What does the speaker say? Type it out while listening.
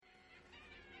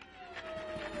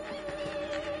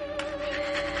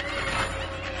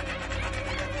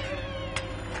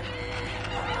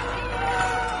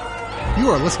You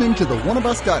are listening to the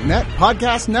oneofus.net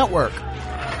podcast network.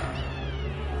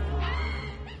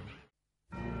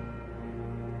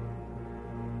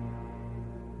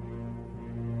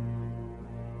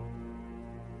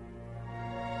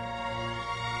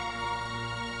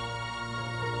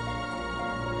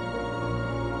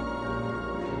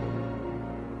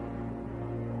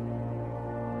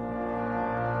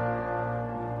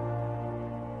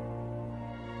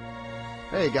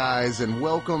 Hey guys, and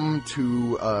welcome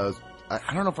to,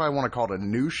 I don't know if I want to call it a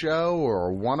new show or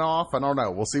a one-off. I don't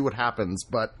know. We'll see what happens.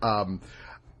 But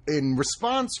in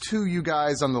response to you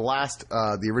guys on the last,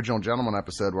 the Original Gentleman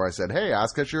episode where I said, hey,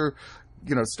 ask us your,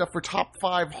 stuff for top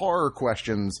 5 horror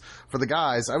questions for the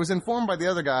guys, I was informed by the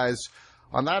other guys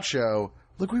on that show,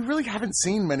 look, we really haven't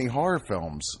seen many horror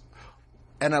films.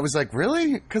 And I was like,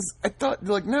 really? Because I thought,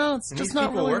 like, no, it's just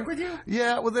not really. Work with you?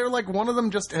 Yeah, well, they're like, one of them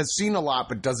just has seen a lot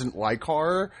but doesn't like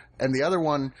horror, and the other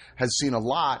one has seen a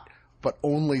lot but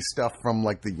only stuff from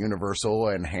like the Universal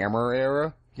and Hammer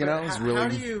era.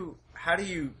 How do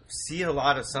you see a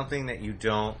lot of something that you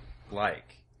don't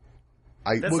like?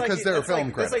 Because they're a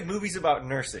film critic. That's like movies about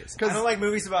nurses. I don't like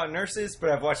movies about nurses, but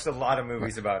I've watched a lot of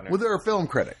movies about nurses. Well, they're a film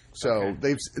critic, so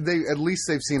they've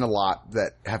seen a lot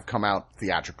that have come out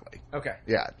theatrically. Okay.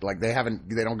 Yeah, like they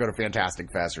don't go to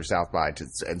Fantastic Fest or South by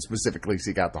and specifically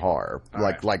seek out the horror,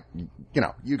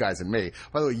 you guys and me.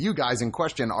 By the way, you guys in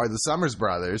question are the Summers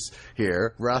brothers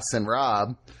here, Russ and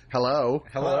Rob. Hello.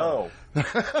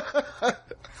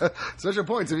 Special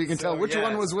points if you can tell which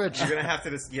one was which. You're gonna have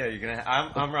to.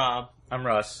 I'm Rob. I'm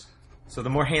Russ. So the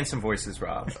more handsome voice is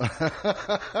Rob. Just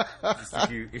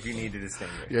if you need to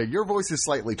distinguish. Yeah, your voice is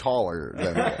slightly taller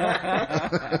than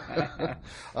me.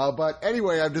 But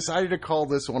anyway, I've decided to call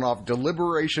this one off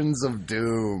Deliberations of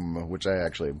Doom, which I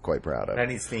actually am quite proud of. That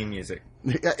needs theme music.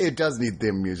 Yeah, it does need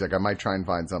theme music. I might try and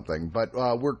find something. But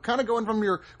we're kind of going from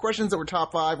your questions that were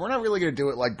top 5. We're not really going to do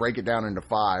it like break it down into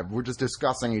 5. We're just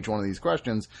discussing each one of these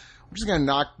questions. We're just going to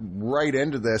knock right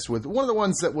into this with one of the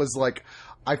ones that was like,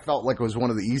 I felt like it was one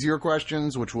of the easier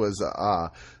questions, which was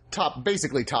top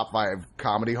 5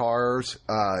 comedy horrors.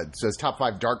 It says top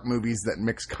 5 dark movies that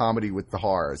mix comedy with the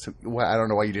horrors. Well, I don't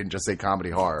know why you didn't just say comedy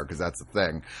horror, because that's the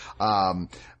thing. And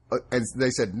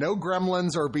they said no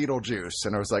Gremlins or Beetlejuice,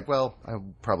 and I was like, well, I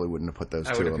probably wouldn't have put those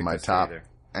two in my top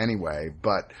anyway.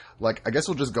 But like, I guess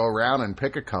we'll just go around and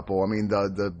pick a couple. I mean,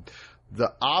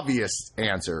 the obvious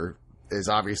answer is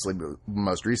obviously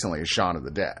most recently is Shaun of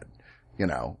the Dead.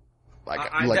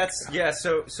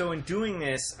 So in doing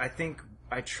this, I think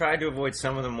I tried to avoid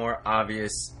some of the more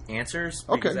obvious answers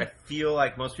because I feel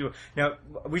like most people. Now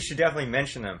we should definitely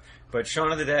mention them, but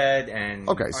Shaun of the Dead and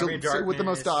so what the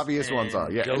most obvious ones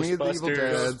are? Yeah, any of the Evil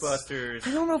Dead. Ghostbusters.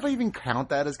 I don't know if I even count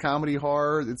that as comedy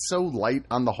horror. It's so light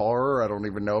on the horror. I don't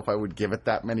even know if I would give it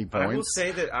that many points. I will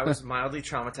say that I was mildly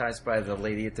traumatized by the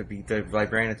lady the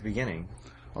librarian at the beginning.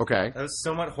 Okay. That was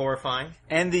somewhat horrifying.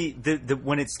 And the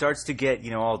when it starts to get,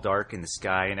 all dark in the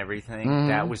sky and everything,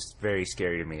 that was very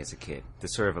scary to me as a kid. The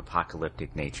sort of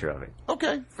apocalyptic nature of it.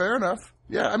 Okay, fair enough.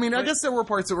 Yeah, I mean, I guess there were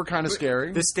parts that were kind of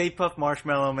scary. The Stay Puft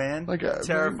Marshmallow Man,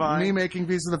 terrifying. Me making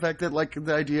peace with the fact that, like,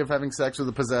 the idea of having sex with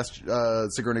a possessed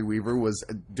Sigourney Weaver was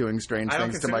doing strange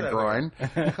things to my groin.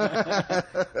 Shaun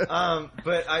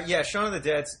of the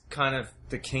Dead's kind of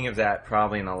the king of that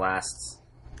probably in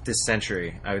this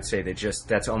century. I would say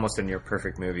that's almost a near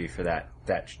perfect movie for that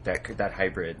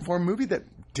hybrid. For a movie that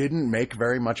didn't make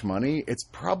very much money, it's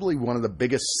probably one of the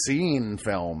biggest seen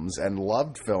films and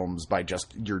loved films by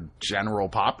just your general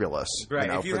populace. Right.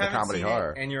 If you for the haven't comedy seen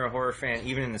horror. It and you're a horror fan,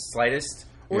 even in the slightest,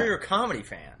 or you're a comedy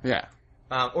fan,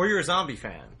 or you're a zombie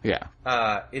fan,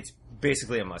 it's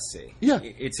basically a must-see. Yeah.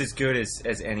 It's as good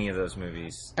as any of those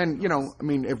movies. And,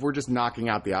 if we're just knocking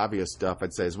out the obvious stuff,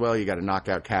 I'd say as well, you got to knock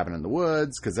out Cabin in the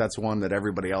Woods, because that's one that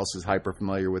everybody else is hyper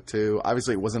familiar with, too.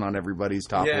 Obviously, it wasn't on everybody's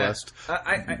top list.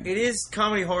 It is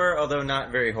comedy horror, although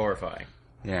not very horrifying.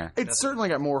 Yeah. It's certainly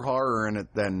got more horror in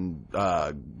it than,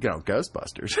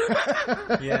 Ghostbusters.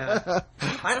 Yeah.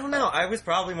 I don't know. I was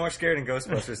probably more scared in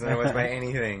Ghostbusters than I was by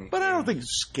anything. But I don't think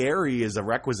scary is a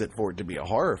requisite for it to be a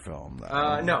horror film,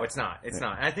 though. No, it's not. It's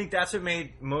not. I think that's what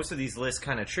made most of these lists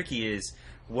kind of tricky is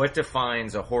what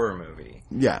defines a horror movie.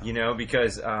 Yeah.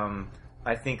 Because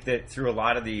I think that through a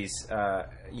lot of these,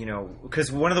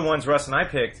 because one of the ones Russ and I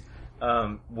picked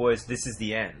was This Is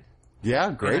the End.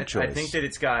 Yeah, great choice. I think that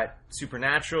it's got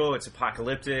supernatural, it's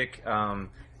apocalyptic,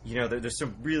 there's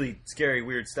some really scary,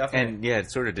 weird stuff. And yeah,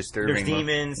 it's sort of disturbing. There's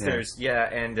demons.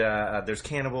 And there's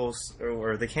cannibals.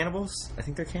 Or are they cannibals? I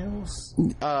think they're cannibals.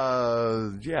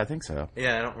 Yeah, I think so.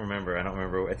 Yeah, I don't remember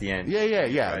at the end.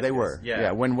 Yeah. They were.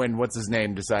 Yeah. When what's his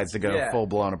name decides to go full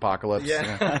blown apocalypse.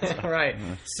 Yeah. Right.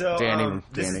 So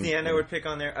this is the end I would pick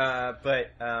on there.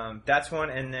 But that's one,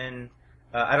 and then.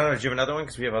 I don't know. Do you have another one?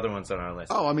 Because we have other ones on our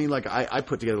list. Oh, I mean, like, I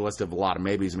put together a list of a lot of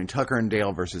maybes. I mean, Tucker and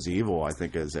Dale versus Evil, I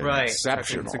think, is an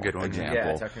exceptional That's a good one. example.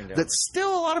 Yeah, Tucker and Dale. That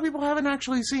still a lot of people haven't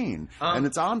actually seen. And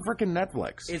it's on freaking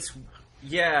Netflix.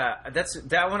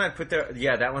 That one I put there.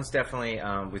 Yeah, that one's definitely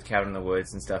with Cabin in the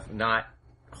Woods and stuff. Not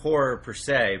horror per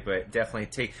se, but definitely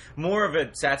take more of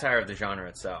a satire of the genre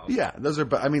itself. Yeah, those are,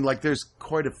 but I mean, like, there's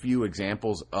quite a few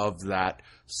examples of that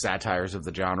satires of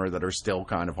the genre that are still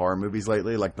kind of horror movies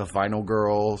lately. Like The Final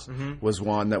Girls was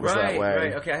one that was that way.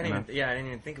 Right, okay, I didn't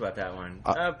even think about that one.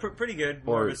 Pretty good.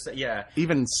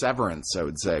 Even Severance, I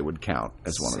would say, would count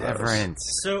as one of those.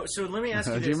 So let me ask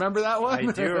you this. Do you remember that one?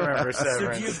 I do remember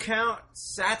Severance. So do you count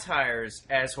satires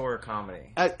as horror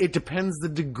comedy? It depends the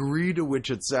degree to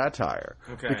which it's satire.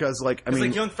 Okay. Because, like, I mean... It's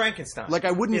like Young Frankenstein. Like,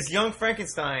 I wouldn't... Is Young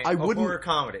Frankenstein a horror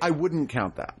comedy? I wouldn't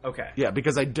count that. Okay. Yeah,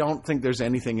 because I don't think there's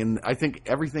anything in... I think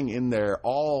everything in there,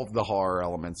 all of the horror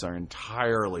elements are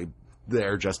entirely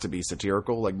there just to be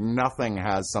satirical. Like, nothing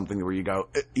has something where you go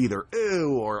either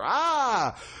ew or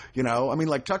ah, you know. I mean,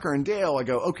 like Tucker and Dale, I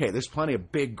go, okay, there's plenty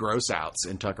of big gross outs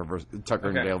in Tucker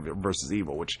and Dale versus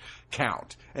Evil, which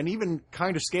count, and even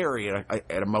kind of scary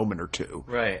at a moment or two,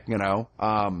 right? You know.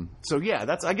 So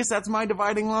yeah, I guess that's my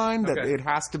dividing line. That it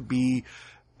has to be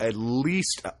at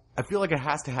least. I feel like it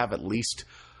has to have at least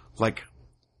like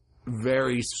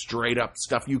very straight up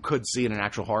stuff you could see in an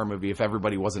actual horror movie if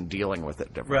everybody wasn't dealing with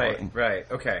it differently. Right.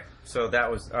 Okay. So that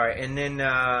was all right. And then,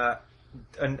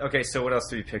 okay. So what else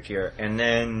do we pick here? And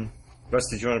then, Russ,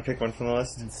 did you want to pick one from the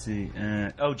list? Let's see.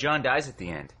 John dies at the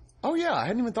end. Oh yeah, I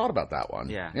hadn't even thought about that one.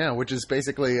 Yeah, which is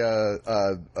basically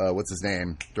what's his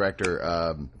name?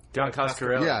 Director. Don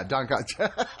Coscarelli. Yeah,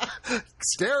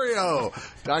 Stereo.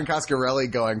 Don Coscarelli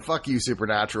going, fuck you,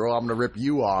 Supernatural. I'm going to rip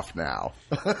you off now.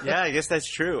 Yeah, I guess that's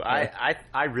true.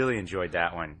 I really enjoyed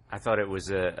that one. I thought it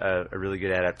was a really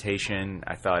good adaptation.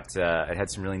 I thought it had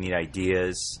some really neat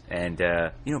ideas. And,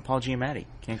 Paul Giamatti.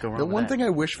 Can't go wrong with that. The one thing I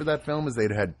wish for that film is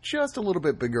they'd had just a little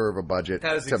bit bigger of a budget.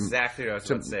 That is exactly what I was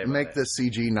about to say. To make the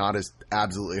CG not as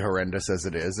absolutely horrendous as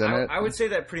it is in it. I would say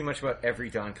that pretty much about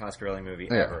every Don Coscarelli movie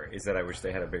ever, is that I wish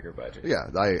they had a bigger budget. Yeah,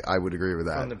 I would agree with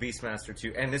that. From the Beastmaster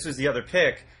 2. And this was the other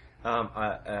pick,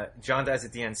 John Dies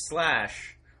at the End /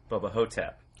 Bubba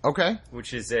Hotep. Okay.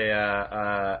 Which is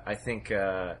I think,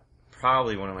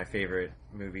 probably one of my favorite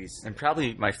movies. And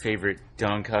probably my favorite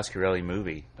Don Coscarelli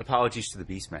movie. Apologies to the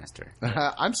Beastmaster.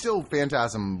 I'm still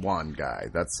Phantasm 1 guy.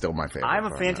 That's still my favorite.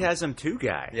 I'm a Phantasm 2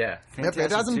 guy. Yeah.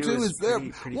 Phantasm 2 is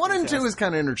pretty 1 and 2 is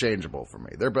kind of interchangeable for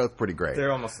me. They're both pretty great.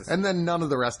 They're almost the same. And then none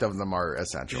of the rest of them are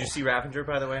essential. Did you see Ravager,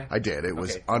 by the way? I did. It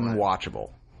was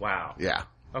unwatchable. Wow. Yeah.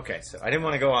 Okay, so I didn't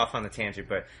want to go off on the tangent,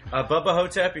 but Bubba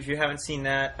Hotep, if you haven't seen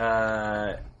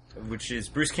that, which is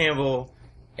Bruce Campbell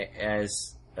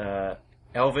as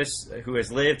Elvis, who has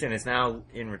lived and is now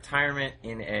in retirement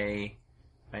in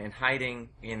hiding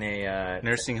in a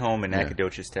nursing home in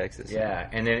Nacogdoches, Texas. Yeah,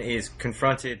 and then is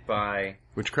confronted by...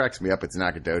 Which cracks me up. It's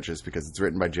Nacogdoches because it's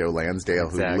written by Joe Lansdale,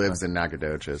 who lives in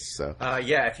Nacogdoches. So,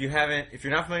 if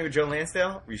you're not familiar with Joe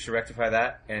Lansdale, you should rectify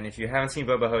that. And if you haven't seen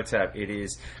Bubba Hotep, it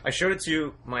is. I showed it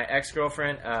to my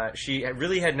ex-girlfriend. She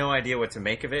really had no idea what to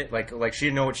make of it. Like she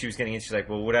didn't know what she was getting into. She's like,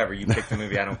 "Well, whatever. You pick the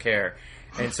movie. I don't care."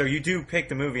 And so you do pick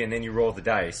the movie, and then you roll the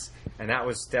dice. And that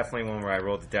was definitely one where I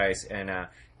rolled the dice. And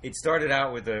it started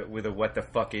out with a what the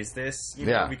fuck is this? You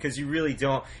know, because you really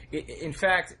don't. In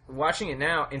fact, watching it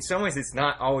now, in some ways, it's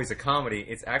not always a comedy.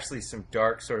 It's actually some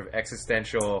dark sort of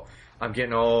existential. I'm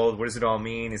getting old. What does it all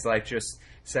mean? Is life just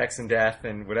sex and death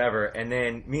and whatever? And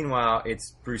then meanwhile,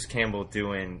 it's Bruce Campbell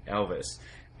doing Elvis,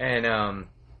 and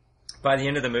by the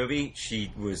end of the movie,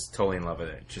 she was totally in love with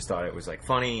it. Just thought it was like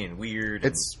funny and weird.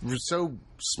 It's so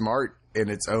smart in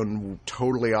its own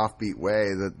totally offbeat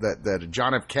way that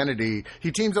John F. Kennedy,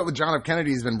 he teams up with John F.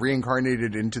 Kennedy, who's been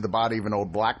reincarnated into the body of an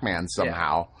old black man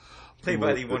somehow. Yeah. Played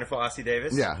by the wonderful Ossie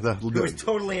Davis. Yeah. Who was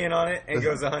totally in on it and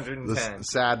goes 110. The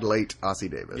sad late Ossie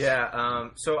Davis. Yeah.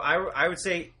 So I would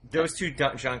say those two,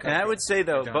 John Coscarelli. And I would say,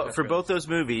 though, for both those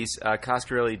movies,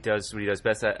 Coscarelli does what he does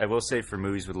best. I will say for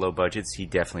movies with low budgets, he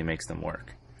definitely makes them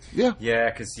work. Yeah.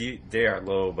 Yeah, because they are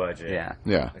low budget.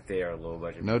 Yeah. Like they are low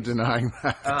budget. No denying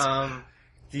that.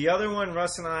 The other one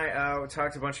Russ and I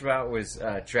talked a bunch about was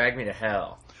Drag Me to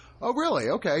Hell. Oh, really?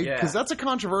 Okay, Yeah. because that's a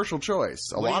controversial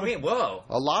choice. What do you mean? Whoa.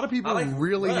 A lot of people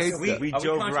really hate that. We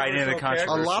dove right into the A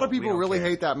controversial. lot of people We don't really care.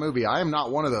 hate that movie. I am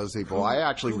not one of those people. I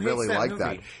actually who hates really that like movie?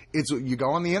 that. It's you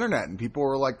go on the internet and people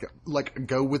are like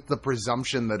go with the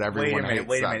presumption that everyone hates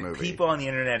Wait a that minute. movie. People on the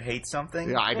internet hate something?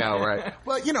 Yeah, I know, right?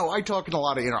 But I talk in a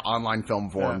lot of online film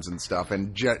forums and stuff,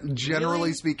 and generally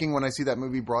Really? speaking, when I see that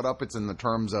movie brought up, it's in the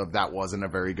terms of that wasn't a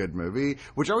very good movie,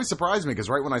 which always surprised me because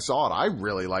right when I saw it, I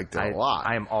really liked it a lot.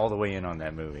 I am all the way in on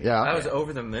that movie. Yeah. I was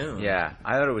over the moon. Yeah,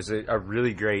 I thought it was a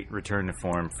really great return to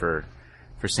form for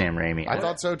Sam Raimi. I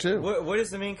thought so too. What is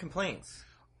the main complaints?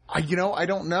 I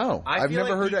don't know. I I've feel never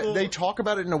like heard people- it. They talk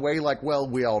about it in a way like, well,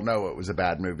 we all know it was a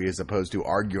bad movie, as opposed to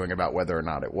arguing about whether or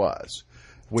not it was,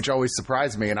 which always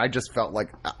surprised me. And I just felt like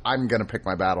I'm going to pick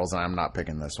my battles, and I'm not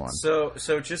picking this one. So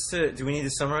do we need to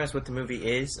summarize what the movie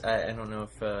is? I don't know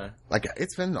if Like,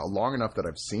 it's been long enough that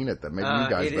I've seen it that maybe you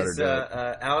guys it better is do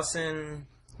it. Alison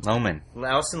Lohman.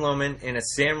 Lohman in a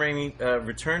Sam Raimi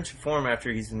return to form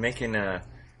after he's been making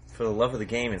For the Love of the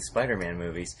Game and Spider-Man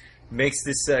movies, makes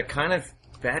this kind of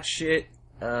batshit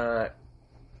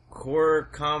horror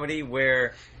comedy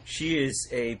where she is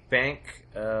a bank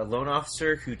loan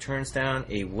officer who turns down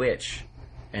a witch,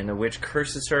 and the witch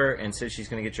curses her and says she's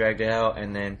going to get dragged to hell,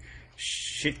 and then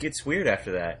shit gets weird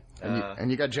after that. And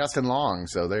you got Justin Long,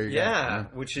 so there you go. Yeah,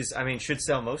 which is, should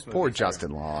sell most movies. Poor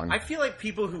Justin Long. I feel like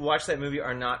people who watch that movie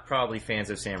are not probably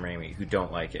fans of Sam Raimi, who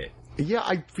don't like it. Yeah,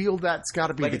 I feel that's got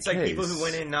to be Like, the it's case. like people who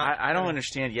went in not... I don't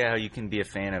understand, how you can be a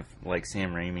fan of, like,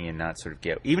 Sam Raimi and not sort of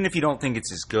get... Even if you don't think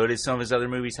it's as good as some of his other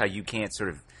movies, how you can't sort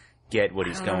of get what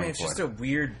he's I don't know, going it's for. just a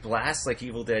weird blast like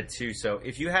Evil Dead 2. So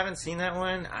if you haven't seen that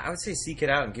one, I would say seek it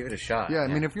out and give it a shot. Yeah, I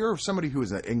mean, if you're somebody who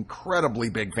is an incredibly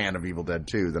big fan of Evil Dead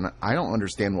 2, then I don't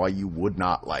understand why you would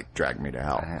not like Drag Me to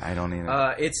Hell. I don't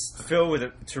either. It's filled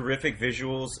with terrific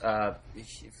visuals,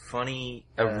 funny...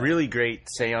 a really great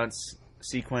seance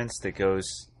sequence that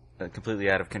goes completely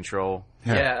out of control.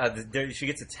 She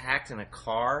gets attacked in a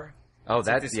car. Oh, It's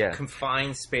like that's, this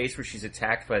confined space where she's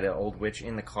attacked by the old witch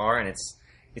in the car, and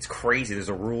it's crazy. There's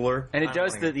a ruler. And it I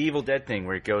does don't the wanna- Evil Dead thing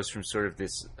where it goes from sort of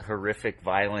this horrific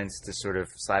violence to sort of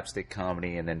slapstick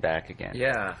comedy and then back again.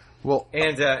 Yeah. Well,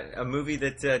 And a movie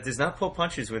that does not pull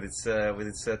punches with its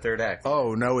third act.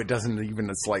 oh, no, it doesn't even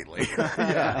slightly.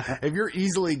 Yeah. If you're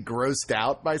easily grossed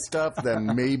out by stuff,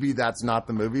 then maybe that's not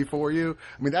the movie for you.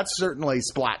 I mean, that's certainly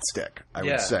Splatstick, I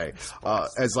Yeah. would say.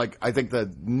 As like, I think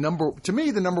the number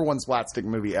one Splatstick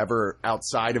movie ever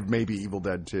outside of maybe Evil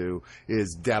Dead 2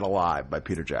 is Dead Alive by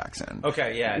Peter Jackson.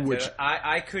 Okay, yeah. Which-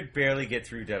 I could barely get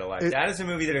through Dead Alive. That is a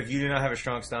movie that if you do not have a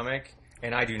strong stomach,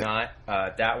 and I do not,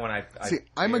 that one I See,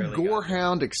 I'm a barely gore got.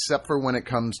 hound except for when it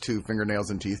comes to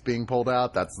fingernails and teeth being pulled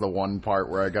out. That's the one part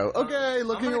where I go, okay,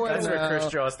 looking gonna away go- That's now. where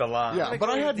Chris draws the line. Yeah, but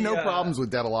I go had with no the, problems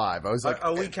with Dead Alive. I was like,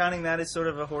 Are we counting that as sort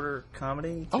of a horror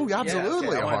comedy? oh, yeah, absolutely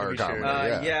okay, I a wanted to horror be sure.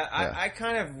 comedy. I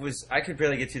kind of was. I could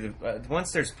barely get through the.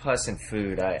 Once there's pus and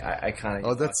food, I kind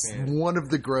of. Oh, that's one of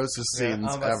the grossest Yeah, scenes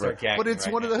I'm about to ever. start gagging But it's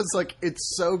right one of now. those, like,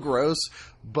 it's so gross,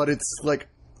 but it's like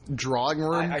drawing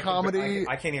room comedy.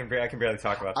 I can't even. I can barely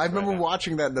talk about. This I remember right now.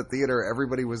 watching that in the theater.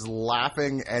 Everybody was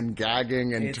laughing and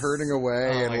gagging and It's- turning away,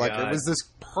 oh and my like God. it was this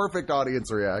perfect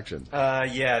audience reaction.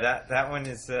 Yeah, that one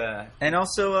is. And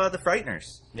also The Frighteners.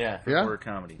 Yeah. Yeah. Horror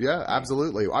comedy. Yeah,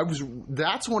 absolutely.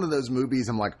 That's one of those movies.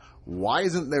 I'm like, why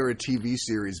isn't there a TV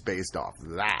series based off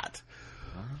that?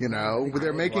 You know,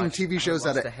 they're making TV shows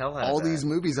out watched of the hell out of all that. these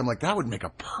movies. I'm like, that would make a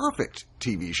perfect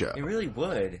TV show. It really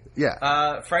would.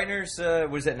 Yeah. Frighteners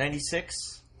was that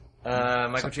 96?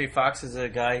 Michael J. Fox is a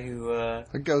guy who. A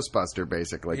Ghostbuster,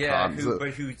 basically. Yeah, comes-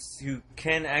 who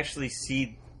can actually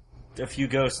see a few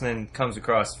ghosts and then comes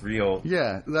across real.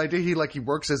 Yeah, the idea he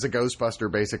works as a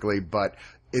Ghostbuster basically, but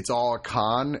it's all a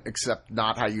con, except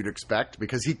not how you'd expect,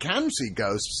 because he can see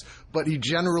ghosts, but he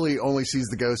generally only sees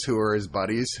the ghosts who are his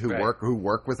buddies who Right.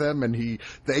 work with him, and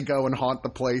they go and haunt the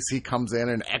place. He comes in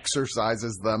and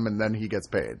exorcises them, and then he gets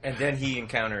paid. And then he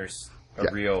encounters a Yeah.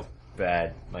 real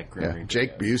bad, Grim Yeah, Reaper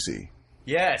Jake ghost. Busey.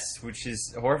 Yes, which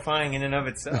is horrifying in and of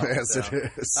itself. Yes, so.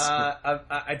 it is.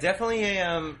 I definitely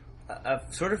a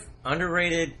sort of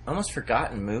underrated, almost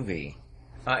forgotten movie.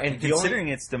 And the Considering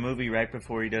it's the movie right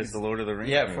before he does the Lord of the Rings.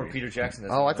 yeah, movie. before Peter Jackson.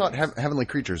 does Oh, I the thought movies. Heavenly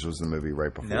Creatures was the movie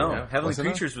right before. No, Yeah. Heavenly Wasn't it?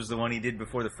 Creatures was the one he did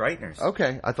before The Frighteners.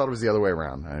 Okay, I thought it was the other way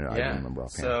around. I Yeah. didn't remember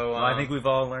offhand. So Well, I think we've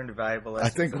all learned a valuable lesson. I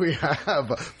think we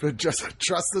have. But just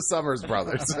trust the Summers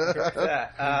brothers.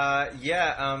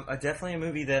 definitely a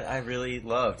movie that I really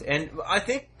loved, and I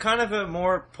think kind of a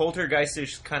more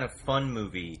poltergeistish kind of fun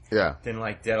movie Yeah. than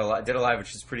like Dead Alive,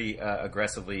 which is pretty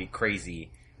aggressively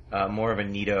crazy. more of a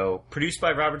neato, produced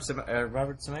by Robert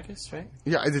Zemeckis, right?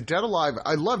 Yeah, the Dead Alive.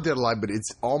 I love Dead Alive, but it's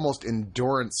almost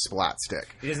endurance splat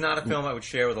stick. It is not a film I would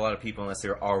share with a lot of people unless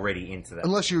they're already into that.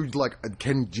 Unless you do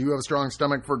you have a strong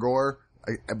stomach for gore?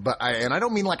 And I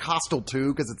don't mean like Hostel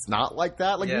 2 because it's not like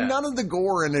that. Like none of the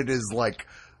gore in it is like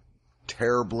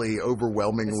terribly,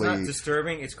 overwhelmingly. It's not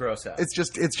disturbing. It's gross out. It's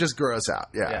just gross out.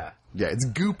 Yeah. Yeah, it's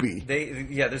goopy.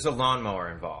 There's a lawnmower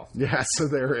involved. Yeah, so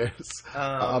there is.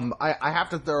 I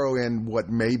have to throw in what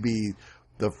may be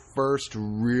the first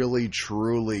really,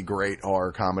 truly great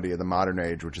horror comedy of the modern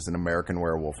age, which is An American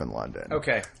Werewolf in London.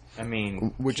 Okay. I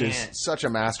mean, which is such a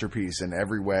masterpiece in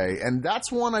every way. And that's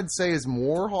one I'd say is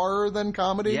more horror than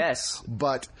comedy. Yes.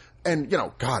 But... And,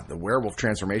 God, the werewolf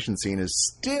transformation scene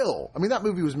is still... I mean, that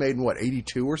movie was made in,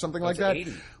 82 or something like that?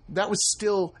 80. That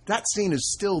scene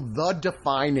is still the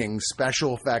defining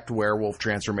special effect werewolf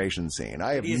transformation scene.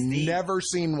 I have never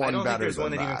seen one better than that. I don't think there's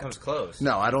one that even comes close.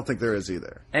 No, I don't think there is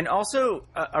either. And also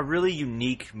a really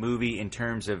unique movie in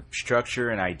terms of structure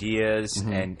and ideas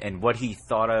and what he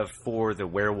thought of for the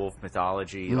werewolf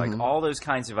mythology. Like, all those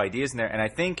kinds of ideas in there. And I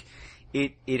think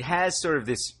it has sort of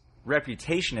this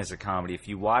reputation as a comedy. If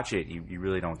you watch it, you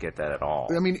really don't get that at all.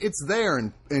 I mean, it's there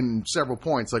in several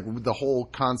points, like the whole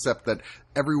concept that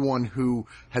everyone who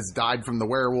has died from the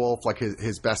werewolf, like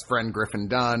his best friend Griffin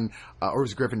Dunn, or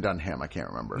was Griffin Dunn him? I can't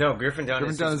remember. No, Griffin Dunn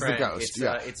is his friend. The ghost.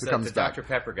 It's the Dr.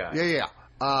 Pepper guy. Yeah.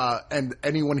 And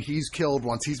anyone he's killed,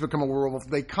 once he's become a werewolf,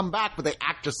 they come back, but they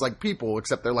act just like people,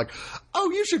 except they're like,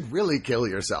 oh, you should really kill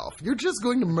yourself. You're just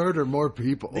going to murder more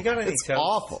people. They got it's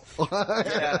awful.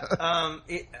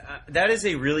 That is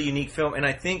a really unique film, and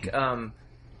I think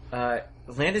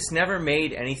Landis never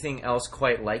made anything else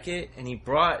quite like it, and he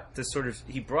brought that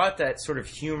sort of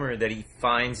humor that he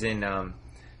finds in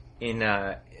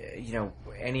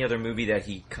any other movie that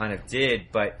he kind of did,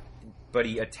 but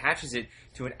he attaches it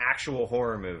to an actual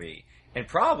horror movie. And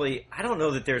probably, I don't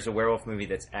know that there's a werewolf movie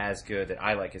that's as good that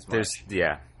I like as much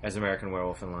as American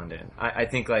Werewolf in London. I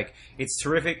think it's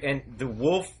terrific, and the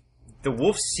wolf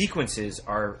sequences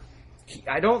are...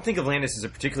 I don't think of Landis as a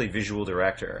particularly visual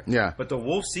director. Yeah. But the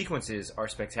wolf sequences are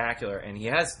spectacular, and he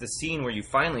has the scene where you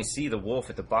finally see the wolf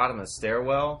at the bottom of the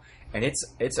stairwell, and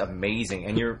it's amazing.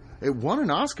 And it won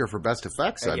an Oscar for best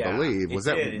effects, I believe. Was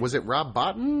it Rob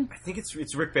Bottin? I think it's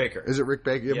Rick Baker. Is it Rick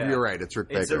Baker? Yeah. You're right. It's Rick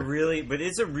Baker.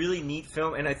 It's a really neat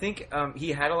film, and I think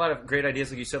he had a lot of great ideas,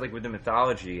 like you said, like with the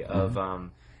mythology of.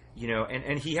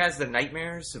 And he has the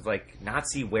nightmares of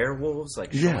Nazi werewolves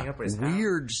showing up at his house.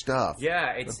 Weird stuff.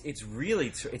 Yeah, it's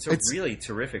really really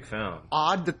terrific film.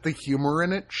 Odd that the humor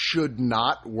in it should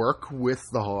not work with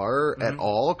the horror at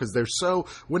all, because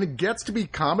when it gets to be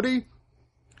comedy,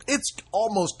 it's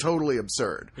almost totally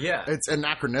absurd. Yeah. It's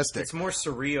anachronistic. It's more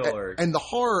surreal. And the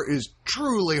horror is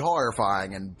truly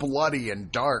horrifying and bloody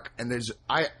and dark. And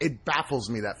it baffles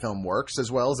me that film works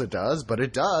as well as it does, but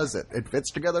it does. It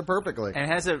fits together perfectly. And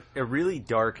it has a really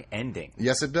dark ending.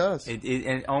 Yes, it does.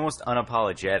 And almost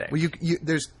unapologetic. Well,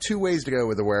 there's two ways to go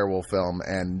with a werewolf film,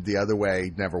 and the other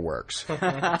way never works. You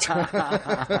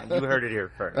heard it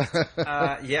here first.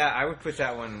 I would put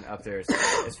that one up there.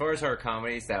 As far as horror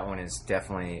comedies, that one is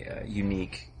definitely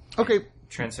unique. Okay.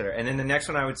 Trendsetter. And then the next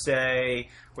one I would say...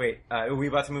 Wait, are we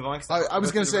about to move on? I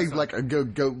was going to say,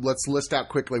 go. Let's list out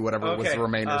quickly whatever was the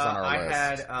remainders on our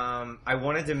list. I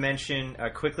wanted to mention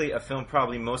quickly a film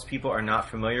probably most people are not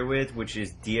familiar with, which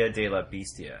is Dia de la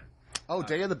Bestia. Oh,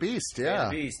 Day of the Beast, yeah. Day of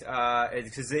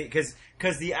the Beast.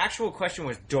 Because the actual question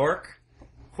was dark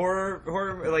horror,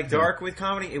 dark with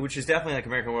comedy, which is definitely like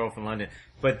American Werewolf in London.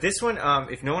 But this one,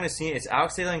 if no one has seen it, it's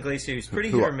Alex de la Iglesia, who's pretty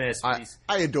hit or miss.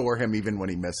 I adore him even when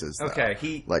he misses. Though.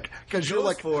 Okay, because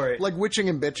you're for it. Like Witching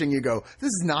and Bitching, you go, this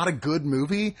is not a good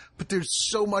movie, but there's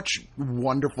so much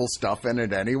wonderful stuff in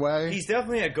it anyway. He's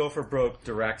definitely a go for broke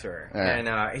director, and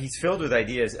he's filled with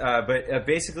ideas. But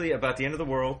basically, about the end of the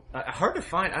world, hard to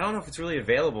find. I don't know if it's really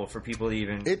available for people to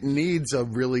even. It needs a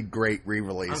really great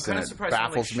re-release. I'm kind of surprised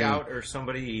baffles me. Shout or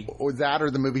somebody, or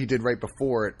the movie he did right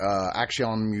before it,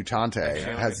 Action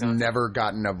Mutante. Has never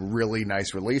gotten a really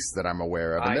nice release that I'm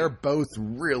aware of, and they're both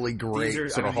really great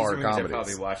horror comedies. I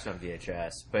probably watched on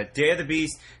VHS, but Day of the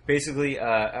Beast, basically,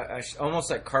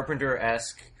 almost like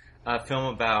Carpenter-esque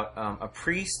film about a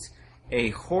priest, a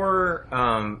horror,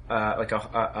 like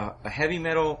a heavy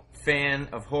metal fan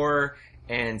of horror,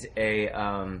 and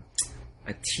a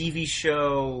TV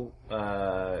show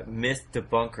myth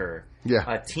debunker.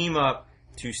 Team up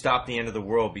to stop the end of the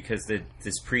world because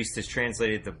this priest has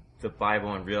translated the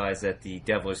Bible and realized that the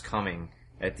devil is coming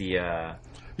at the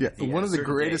Yeah, one of the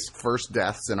greatest first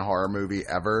deaths in a horror movie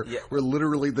ever, where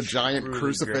literally the giant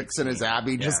crucifix in his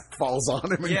abbey just falls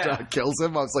on him and kills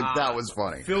him. I was like, that was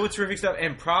funny. Filled with terrific stuff,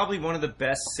 and probably one of the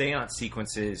best seance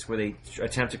sequences where they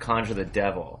attempt to conjure the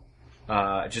devil.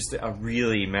 Just a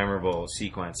really memorable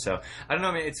sequence. So I don't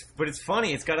know, man. It's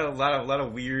funny. It's got a lot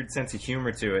of weird sense of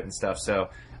humor to it and stuff. So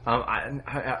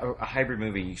a hybrid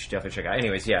movie you should definitely check out.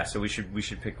 Anyways, so we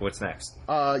should pick what's next.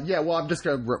 Well, I'm just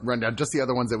gonna run down just the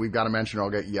other ones that we've got to mention. Or I'll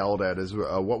get yelled at. Is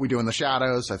What We Do in the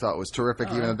Shadows. I thought was terrific.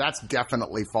 Even though that's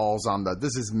definitely falls on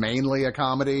this is mainly a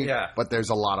comedy. But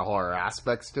there's a lot of horror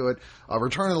aspects to it.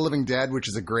 Return of the Living Dead, which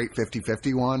is a great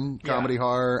 50-50 one, comedy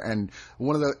horror, and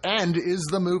is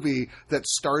the movie that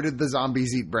started the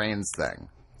zombies eat brains thing.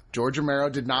 George Romero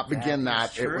did not begin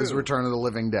that. It was Return of the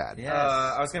Living Dead. Yes.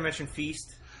 I was going to mention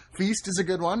Feast. Feast is a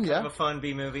good one, Kind of a fun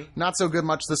B movie. Not so good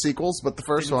much the sequels, but the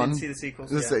first one. Didn't see the sequels.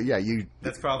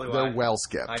 That's probably why. They're well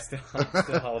skipped. I still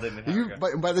hauled in.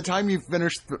 By the time you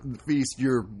finish Feast,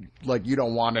 you're like, you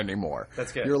don't want any more.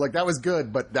 That's good. You're like, that was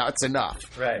good, but that's enough.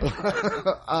 Right.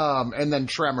 And then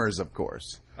Tremors, of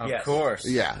course. Of course.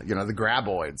 Yeah, the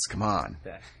Graboids. Come on.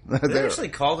 Did they actually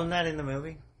call them that in the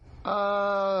movie?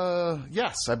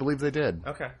 Yes, I believe they did.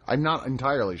 Okay. I'm not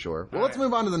entirely sure. Well, let's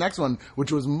move on to the next one,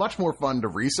 which was much more fun to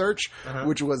research,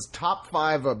 which was top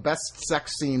 5 best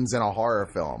sex scenes in a horror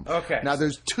film. Okay. Now,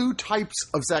 there's 2 types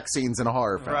of sex scenes in a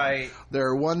horror film. Right. There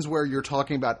are ones where you're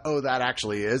talking about, that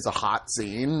actually is a hot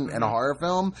scene in a horror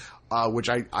film. Which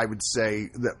I would say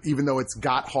that even though it's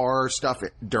got horror stuff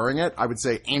during it, I would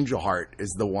say Angel Heart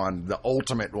is the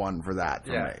ultimate one for that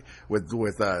for me. With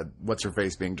what's her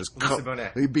face being just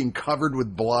being covered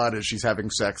with blood as she's having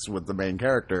sex with the main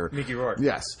character, Mickey Rourke.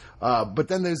 Yes, but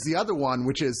then there's the other one,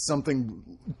 which is something.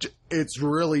 It's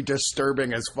really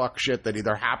disturbing as fuck shit that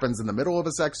either happens in the middle of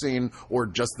a sex scene or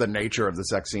just the nature of the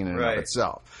sex scene in and of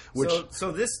itself. Which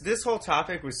so this whole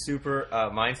topic was super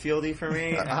minefieldy for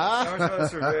me. Some of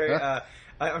us were very.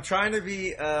 I'm trying to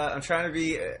be,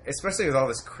 especially with all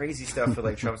this crazy stuff with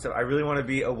like Trump stuff. I really want to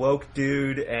be a woke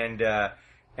dude and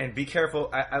be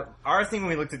careful. Our thing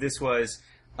when we looked at this was,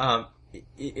 I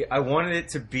wanted it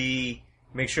to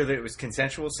make sure that it was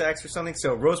consensual sex or something.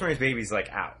 So Rosemary's Baby's like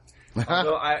out.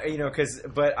 Although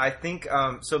but I think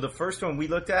so. The first one we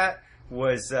looked at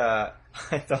was I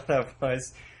thought that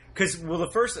was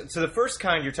the first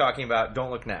kind you're talking about,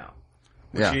 Don't Look Now,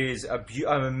 which is an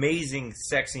amazing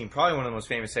sex scene, probably one of the most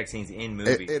famous sex scenes in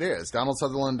movies. It is Donald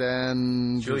Sutherland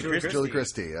and Julie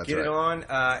Christie. That's Get right. It On,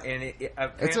 and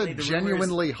it's a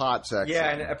genuinely hot sex scene.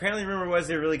 And apparently the rumor was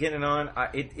they're really getting it on.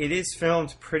 It is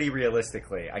filmed pretty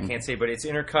realistically. I can't say, but it's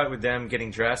intercut with them getting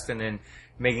dressed and then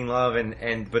making love,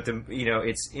 but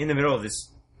it's in the middle of this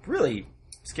really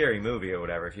scary movie or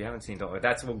whatever. If you haven't seen,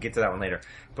 we'll get to that one later.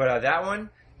 But that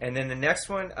one, and then the next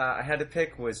one I had to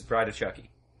pick was Bride of Chucky.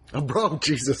 Oh, bro,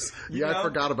 Jesus. I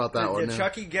forgot about that one.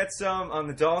 Chucky gets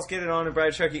the dolls get it on in Bride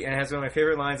of Chucky, and it has one of my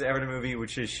favorite lines ever in a movie,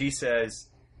 which is she says,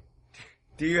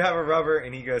 "Do you have a rubber?"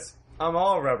 And he goes, "I'm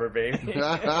all rubber, baby."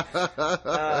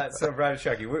 So Bride of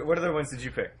Chucky. What other ones did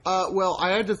you pick? Well, I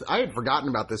had forgotten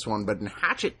about this one, but in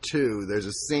Hatchet 2, there's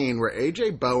a scene where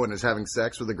A.J. Bowen is having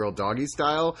sex with a girl doggy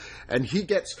style, and he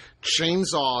gets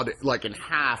chainsawed like in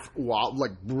half while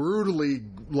like brutally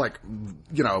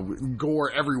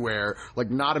gore everywhere, like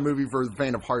not a movie for the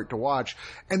faint of heart to watch.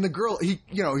 And the girl,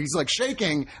 he's like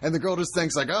shaking, and the girl just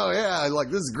thinks like, oh yeah, like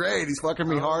this is great, he's fucking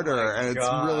me harder, and it's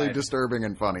really disturbing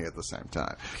and funny at the same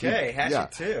time. Okay,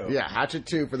 Hatchet 2. Yeah, Hatchet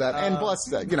 2 for that. And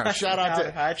plus, shout out to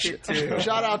Hatchet 2.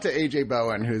 Shout out to A.J.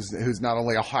 Bowen, who's not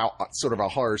only sort of a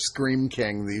horror scream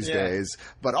king these days,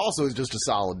 but also is just a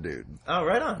solid dude. Oh,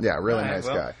 right on. Yeah, really nice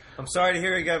guy. I'm sorry to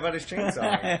hear he got about his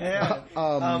chainsaw.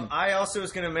 I also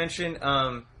was going to mention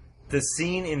the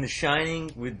scene in The Shining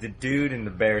with the dude in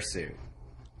the bear suit.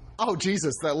 Oh,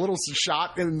 Jesus, that little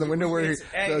shot in the window where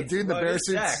the dude in the bear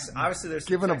suit's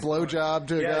giving a blowjob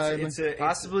to a guy. It's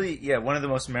possibly one of the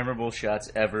most memorable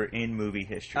shots ever in movie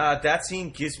history. That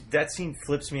scene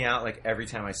flips me out like every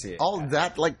time I see it.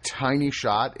 That like tiny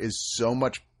shot is so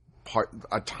much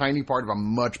a tiny part of a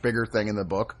much bigger thing in the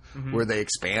book, where they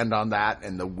expand on that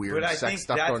and the weird sex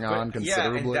stuff going on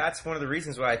considerably. Yeah, and that's one of the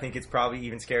reasons why I think it's probably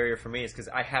even scarier for me, is because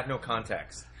I have no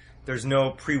context. There's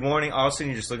no pre-warning. All of a sudden,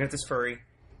 you're just looking at this furry,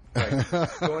 like,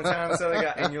 going down this other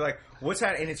guy, and you're like, what's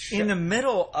happening? And it's in the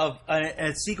middle of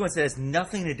a sequence that has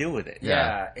nothing to do with it.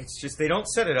 Yeah, it's just, they don't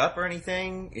set it up or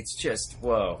anything. It's just,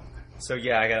 whoa. So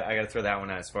yeah, I got to throw that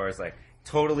one out as far as like,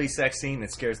 totally sex scene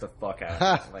that scares the fuck out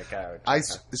of me. I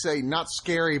say not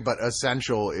scary, but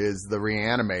essential is The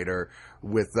Reanimator,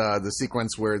 with the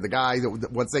sequence where the guy,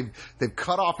 once they've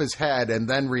cut off his head and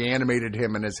then reanimated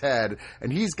him in his head,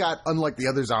 and he's got, unlike the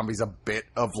other zombies, a bit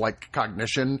of like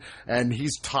cognition, and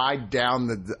he's tied down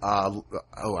the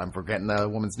I'm forgetting the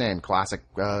woman's name. Classic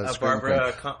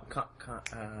Barbara.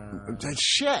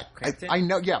 Shit, I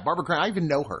know. Yeah, Barbara Crampton. I even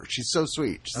know her. She's so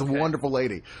sweet. She's a wonderful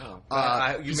lady.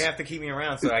 You may have to keep me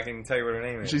around so I can tell you what her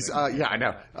name is. She's yeah, I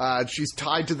know. She's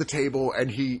tied to the table,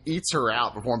 and he eats her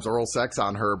out, performs oral sex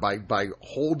on her by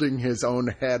holding his own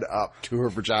head up to her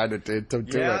vagina to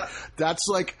do it. That's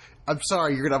like, I'm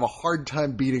sorry, you're gonna have a hard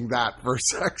time beating that for a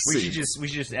sex scene. We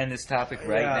should just end this topic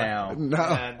right now.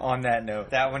 No. On that note,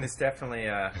 that one is definitely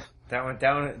that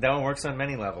one works on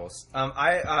many levels.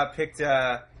 I picked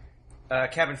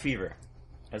Cabin Fever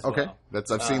as well.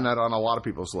 That's I've seen that on a lot of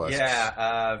people's lists.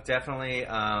 Yeah, definitely.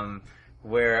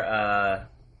 Where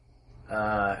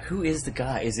who is the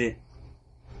guy? Is it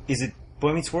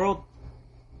Boy Meets World?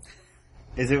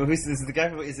 Is it the guy?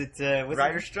 Is it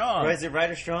Ryder Strong? Is it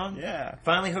Ryder Strong? Yeah.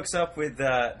 Finally hooks up with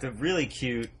the really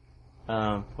cute.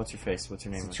 What's her face? What's her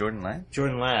name? Jordan Ladd.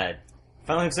 Jordan Ladd.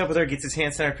 Finally hooks up with her, gets his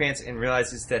hands in her pants, and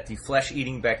realizes that the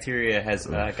flesh-eating bacteria has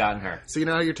gotten her. So you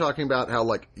know how you're talking about how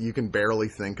like you can barely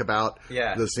think about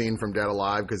Yeah. the scene from Dead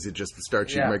Alive because it just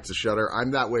starts you makes a shudder.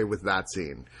 I'm that way with that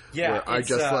scene. Yeah, where I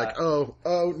just like oh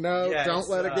no, don't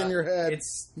let it get in your head.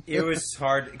 It was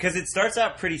hard because it starts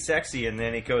out pretty sexy, and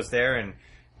then it goes there, and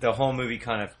the whole movie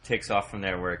kind of takes off from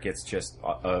there, where it gets just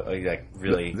like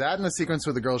really that and the sequence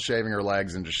with the girl shaving her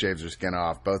legs and just shaves her skin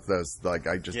off. Both those, like,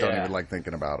 I just don't even like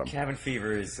thinking about them. Cabin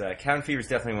Fever is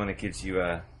definitely one that gives you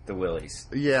the willies.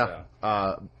 Yeah.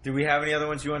 So. Do we have any other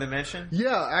ones you want to mention?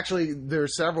 Yeah, actually, there are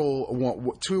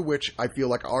several, two of which I feel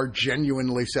like are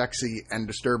genuinely sexy and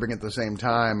disturbing at the same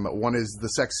time. One is the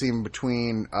sex scene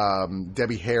between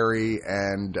Debbie Harry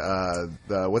and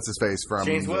what's his face from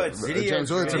James Woods.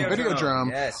 James Woods from Videodrome.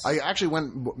 Yes. I actually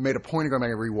made a point of going back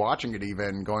and rewatching it,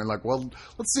 even going like, well,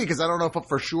 let's see, because I don't know if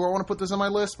for sure I want to put this on my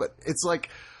list, but it's like.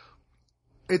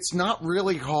 It's not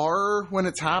really horror when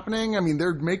it's happening. I mean,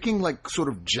 they're making like sort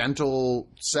of gentle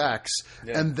sex,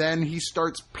 and then he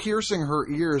starts piercing her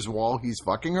ears while he's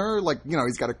fucking her. Like, you know,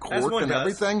 he's got a cork and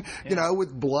everything, you know,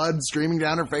 with blood streaming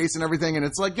down her face and everything. And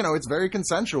it's like, you know, it's very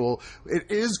consensual. It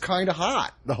is kind of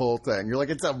hot, the whole thing. You're like,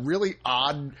 it's a really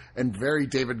odd and very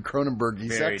David Cronenberg-y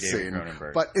sex scene.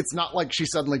 But it's not like she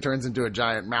suddenly turns into a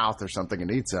giant mouth or something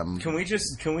and eats him. Should we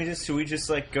just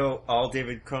like go all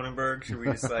David Cronenberg? Should we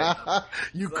just like...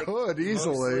 You could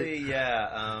easily. Mostly,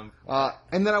 yeah.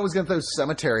 And then I was going to throw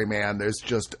Cemetery Man. There's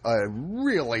just a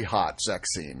really hot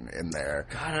sex scene in there.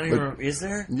 God, I don't even remember. Is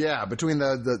there? Yeah, between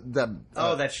the the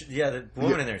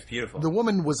woman in there is beautiful. The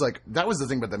woman was like, that was the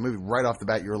thing about that movie. Right off the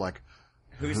bat, you were like,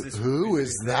 Who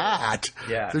is that?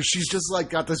 Yeah. So she's just like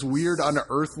got this weird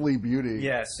unearthly beauty.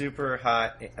 Yeah, super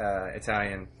hot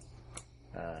Italian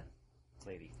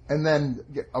lady. And then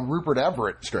Rupert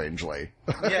Everett, strangely.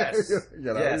 Yes.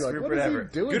 Yes, like, Rupert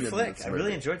Everett. Good flick. I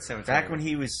really enjoyed Cemetery. Back when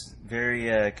he was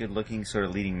very good-looking, sort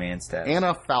of leading man status.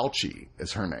 Anna Falchi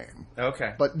is her name.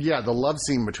 Okay. But yeah, the love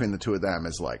scene between the two of them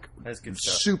is like that's good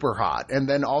stuff. Super hot. And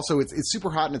then also it's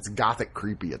super hot and it's gothic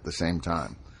creepy at the same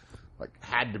time. Like,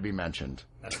 had to be mentioned.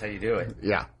 That's how you do it.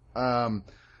 Yeah. I'm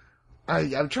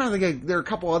trying to think. There are a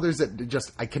couple others that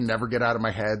just I can never get out of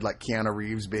my head, like Keanu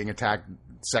Reeves being attacked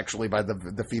sexually by the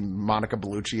Monica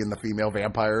Bellucci and the female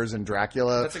vampires in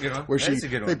Dracula. That's a good one. Where That's a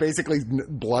good one. They basically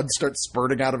blood starts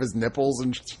spurting out of his nipples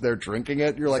and they're drinking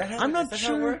it. You're like, I'm not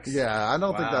sure. How it works? Yeah, I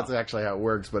don't think that's actually how it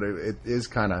works, but it is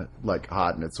kind of like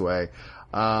hot in its way.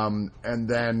 And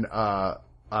then the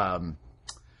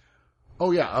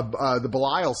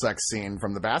Belial sex scene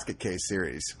from the Basket Case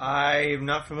series. I'm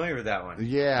not familiar with that one.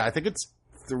 Yeah, I think it's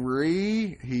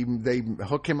 3. They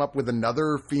hook him up with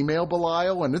another female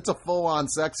Belial, and it's a full-on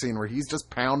sex scene where he's just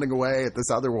pounding away at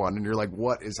this other one, and you're like,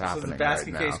 what is happening? So the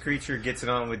basket right case now? creature gets it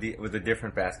on with a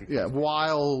different basket case. Yeah,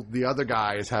 while the other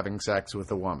guy is having sex with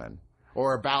a woman.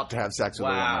 Or about to have sex with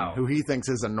a woman who he thinks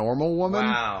is a normal woman.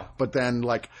 Wow. But then,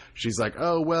 like, she's like,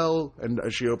 oh, well, and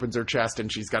she opens her chest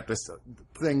and she's got this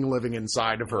thing living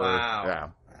inside of her. Wow. Yeah.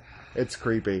 It's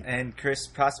creepy. And Chris,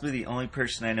 possibly the only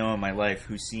person I know in my life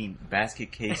who's seen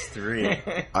Basket Case 3.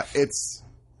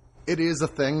 It is a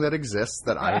thing that exists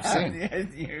that I've seen.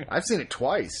 I've seen it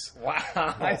twice. Wow.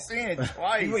 I've seen it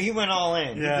twice. He went all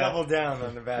in. Yeah. He doubled down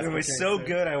on the basket It was case so too.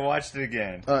 good, I watched it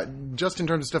again. Just in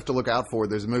terms of stuff to look out for,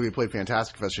 there's a movie that played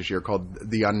Fantastic Fest this year called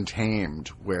The Untamed,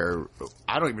 where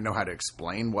I don't even know how to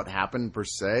explain what happened per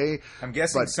se. I'm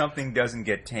guessing something doesn't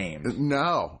get tamed.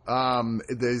 No.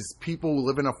 There's people who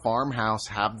live in a farmhouse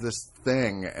have this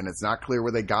thing, and it's not clear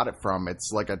where they got it from. It's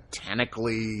like a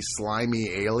tentacly, slimy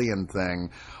alien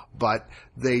thing. but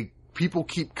people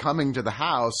keep coming to the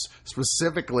house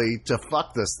specifically to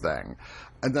fuck this thing.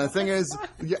 And the thing is,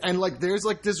 and like, there's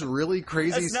like this really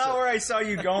crazy. That's not where I saw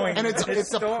you going. And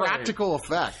it's a practical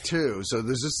effect too. So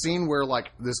there's this scene where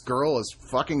like this girl is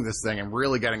fucking this thing and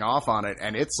really getting off on it,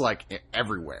 and it's like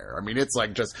everywhere. I mean, it's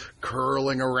like just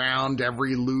curling around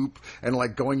every loop and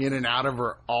like going in and out of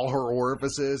all her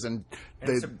orifices, and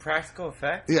it's a practical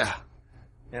effect. Yeah,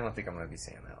 I don't think I'm going to be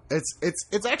saying that.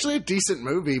 It's actually a decent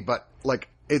movie, but like,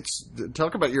 it's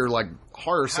talk about your like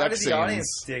horror sex scenes. How did the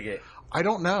audience dig it? I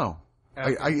don't know.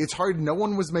 Okay. It's hard. No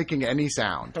one was making any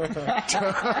sound.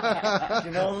 I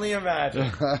can only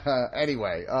imagine.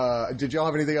 Anyway, did y'all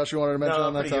have anything else you wanted to mention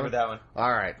on that pretty good with that one.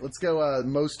 All right, let's go.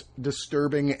 Most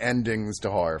disturbing endings to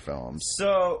horror films.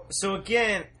 So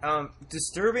again,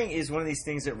 disturbing is one of these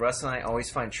things that Russ and I always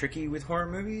find tricky with horror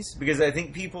movies, because I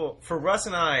think for Russ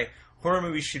and I, horror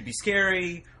movies should be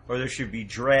scary, or there should be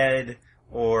dread,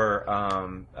 or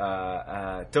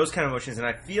those kind of emotions, and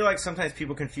I feel like sometimes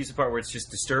people confuse the part where it's just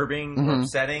disturbing or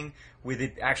upsetting with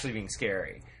it actually being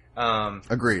scary.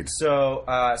 Agreed. So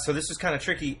this was kind of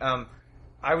tricky.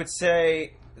 I would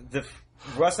say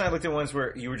Russ and I looked at ones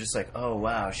where you were just like, oh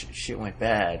wow, shit went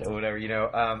bad or whatever. You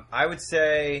know, I would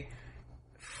say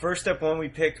first up one we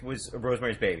picked was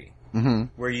Rosemary's Baby,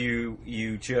 where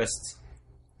you just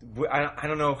I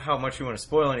don't know how much we want to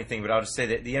spoil anything, but I'll just say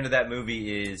that the end of that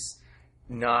movie is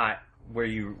not where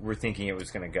you were thinking it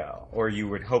was going to go, or you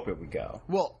would hope it would go.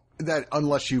 Well, that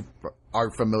unless you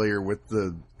are familiar with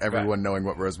everyone knowing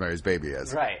what Rosemary's Baby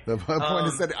is. Right. The point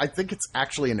is that I think it's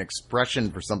actually an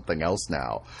expression for something else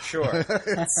now. Sure.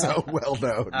 It's so well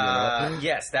known. You know?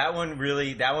 Yes, that one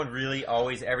really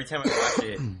always, every time I watch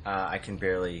it, I can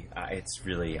barely,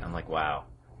 I'm like, wow.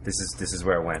 This is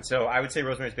where it went. So I would say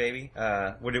Rosemary's Baby.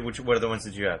 What are the ones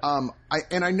that you have?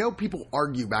 I know people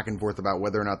argue back and forth about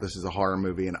whether or not this is a horror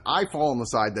movie, and I fall on the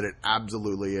side that it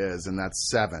absolutely is, and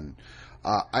that's Seven.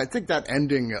 I think that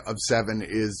ending of Seven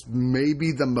is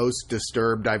maybe the most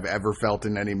disturbed I've ever felt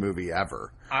in any movie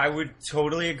ever. I would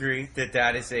totally agree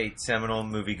that is a seminal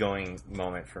movie-going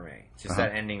moment for me. Just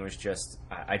that ending was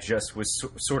I just was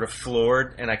sort of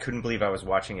floored, and I couldn't believe I was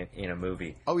watching it in a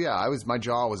movie. Oh yeah, my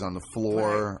jaw was on the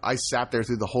floor. Right. I sat there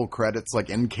through the whole credits, like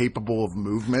incapable of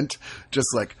movement, just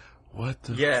like, what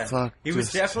the fuck? It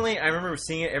was definitely, I remember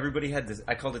seeing it, everybody had this,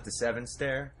 I called it the Seven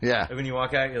stare. Yeah. Like when you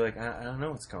walk out, you're like, I don't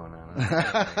know what's going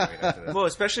on. Well,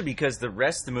 especially because the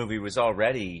rest of the movie was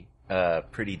already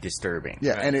pretty disturbing.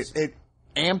 Yeah, right. And it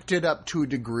amped it up to a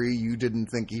degree you didn't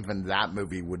think even that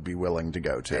movie would be willing to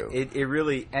go to. It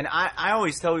really, and I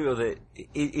always tell people that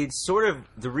it's sort of,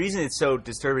 the reason it's so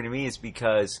disturbing to me is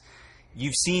because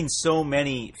you've seen so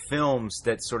many films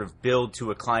that sort of build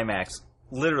to a climax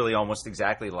literally almost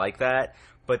exactly like that,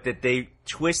 but that they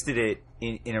twisted it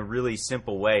in a really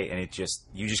simple way, and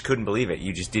you just couldn't believe it.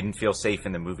 You just didn't feel safe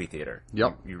in the movie theater.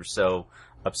 Yep. You were so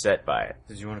upset by it.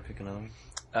 Did you want to pick another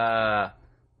one?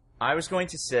 I was going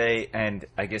to say, and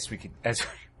I guess we could, as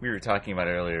we were talking about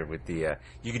earlier with the,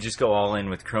 you could just go all in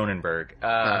with Cronenberg.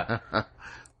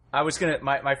 I was going to,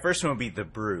 my first one would be The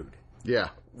Brood. Yeah.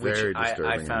 Very disturbing.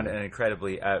 I found an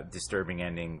incredibly disturbing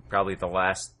ending, probably the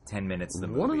last 10 minutes of the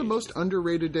movie. One of the most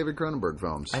underrated David Cronenberg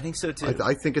films. I think so, too.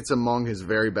 I think it's among his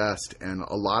very best, and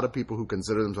a lot of people who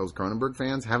consider themselves Cronenberg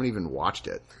fans haven't even watched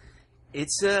it.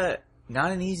 It's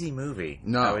not an easy movie,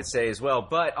 no. I would say as well,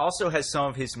 but also has some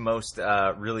of his most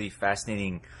really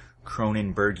fascinating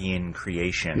Cronenbergian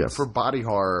creations. Yeah, for body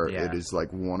horror, it is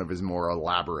like one of his more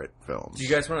elaborate films. Do you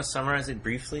guys want to summarize it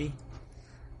briefly?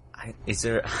 Is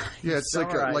there? Yeah, it's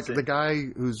like the guy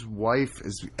whose wife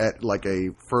is at like a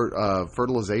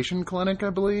fertilization clinic, I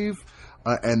believe,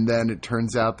 and then it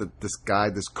turns out that this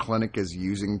clinic is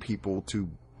using people to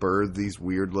birth these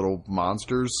weird little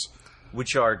monsters,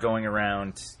 which are going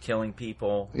around killing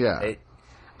people. Yeah.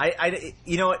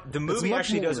 You know what? The movie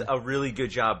actually does a really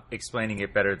good job explaining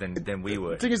it better than we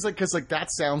would. The thing is, because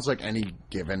that sounds like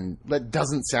that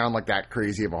doesn't sound like that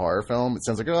crazy of a horror film. It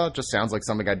sounds like, it just sounds like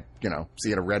something I'd,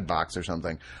 see at a Red Box or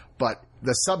something. But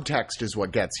the subtext is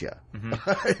what gets you in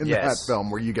that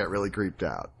film, where you get really creeped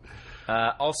out.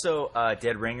 Also,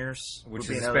 Dead Ringers, which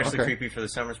is especially creepy for the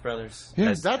Summers Brothers.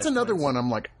 Yeah, that's another one. I'm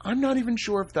like, I'm not even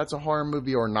sure if that's a horror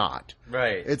movie or not.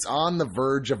 Right. It's on the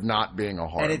verge of not being a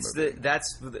horror movie.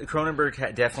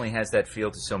 Cronenberg definitely has that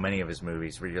feel to so many of his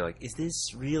movies, where you're like, is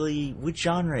this really, which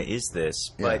genre is this?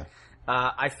 But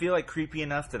I feel like creepy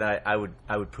enough that I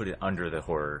would put it under the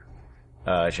horror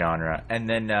genre. And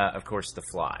then, of course, The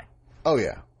Fly. Oh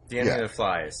yeah, The ending of The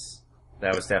Fly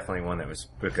that was definitely one that was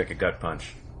like a gut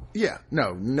punch. Yeah,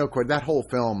 no, quite. That whole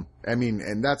film, I mean,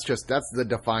 and that's the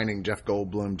defining Jeff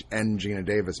Goldblum and Gina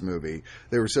Davis movie.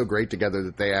 They were so great together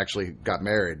that they actually got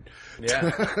married.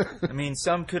 Yeah. I mean,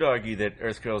 some could argue that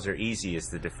Earth Girls Are Easy is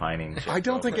the defining. I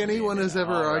don't think anyone has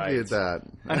ever argued that.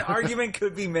 An argument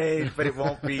could be made, but it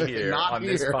won't be here Not on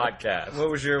this here. podcast.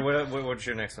 What's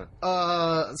your next one?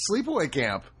 Sleepaway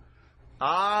Camp.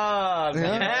 Ah,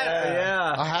 man.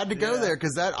 Yeah. I had to go there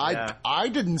because I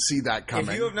didn't see that coming.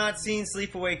 If you have not seen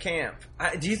Sleepaway Camp,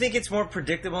 do you think it's more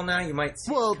predictable now? You might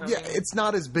see it coming? It's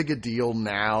not as big a deal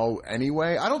now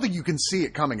anyway. I don't think you can see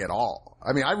it coming at all.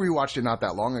 I mean, I rewatched it not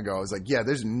that long ago. I was like, yeah,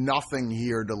 there's nothing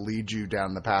here to lead you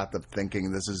down the path of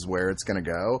thinking this is where it's going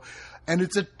to go. And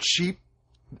it's a cheap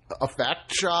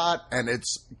effect shot, and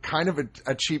it's kind of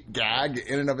a cheap gag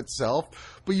in and of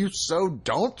itself, but you so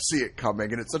don't see it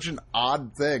coming, and it's such an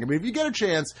odd thing. I mean, if you get a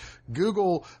chance,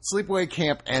 Google Sleepaway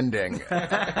Camp ending.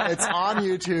 It's on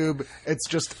YouTube. It's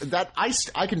just that I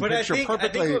can picture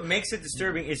perfectly. I think what makes it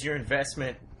disturbing is your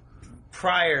investment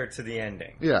prior to the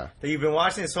ending. Yeah. That you've been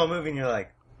watching this whole movie and you're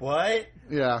like, what?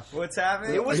 Yeah. What's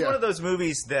happening? It was one of those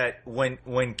movies that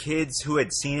when kids who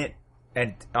had seen it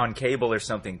and on cable or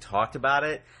something talked about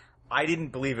it, I didn't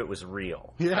believe it was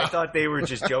real. Yeah. I thought they were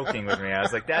just joking with me. I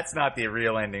was like, that's not the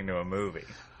real ending to a movie.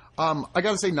 I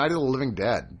gotta say Night of the Living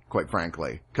Dead, quite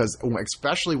frankly, because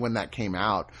especially when that came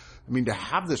out, I mean, to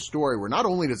have this story where not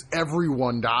only does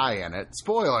everyone die in it,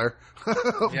 spoiler,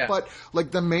 but like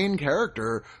the main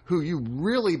character who you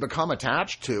really become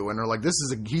attached to and are like,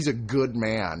 he's a good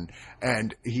man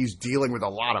and he's dealing with a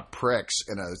lot of pricks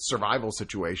in a survival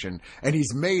situation and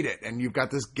he's made it, and you've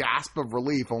got this gasp of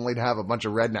relief only to have a bunch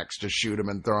of rednecks just shoot him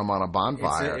and throw him on a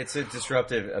bonfire. It's a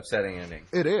disruptive, upsetting ending.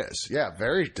 It is. Yeah.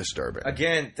 Very disturbing.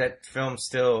 Again, that film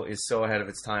still is so ahead of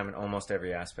its time in almost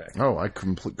every aspect. Oh, I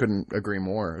couldn't agree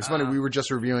more. It's funny, we were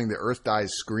just reviewing The Earth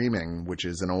Dies Screaming, which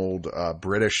is an old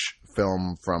British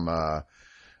film from,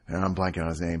 and I'm blanking on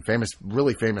his name,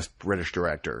 really famous British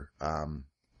director. I don't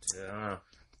know.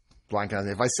 Blanking on his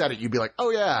name. If I said it, you'd be like, oh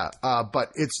yeah. But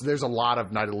there's a lot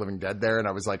of Night of the Living Dead there, and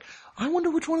I was like, I wonder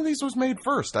which one of these was made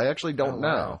first. I actually don't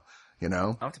know. You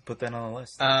know? I'll have to put that on the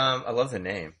list. I love the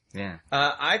name. Yeah.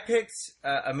 I picked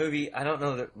a movie I don't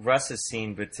know that Russ has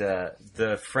seen, but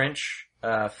the French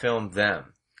film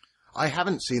Them. I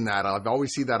haven't seen that. I've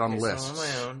always seen that on lists.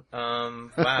 So on my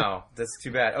own. Wow, that's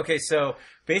too bad. Okay, so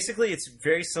basically it's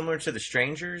very similar to The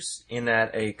Strangers in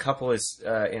that a couple is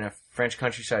in a French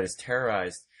countryside is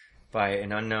terrorized by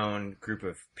an unknown group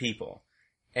of people.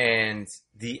 And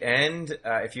the end,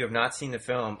 if you have not seen the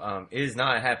film, it is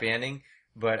not a happy ending,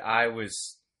 but I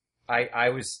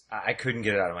couldn't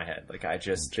get it out of my head. Like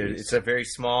it's a very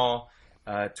small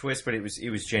twist, but it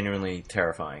was genuinely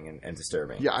terrifying and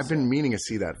disturbing. Yeah, I've been meaning to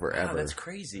see that forever. Wow, that's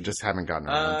crazy. Just haven't gotten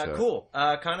around to it. Cool.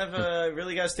 Kind of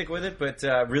really got to stick with it, but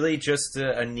really just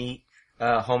a neat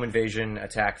home invasion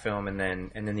attack film, and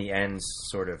then the end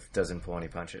sort of doesn't pull any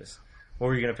punches. What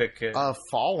were you gonna pick?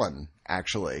 Fallen,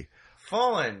 actually.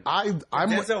 Fallen. I'm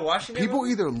Denzel Washington. People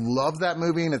movie? either love that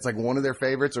movie and it's like one of their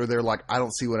favorites, or they're like, I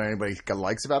don't see what anybody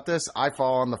likes about this. I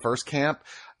fall on the first camp.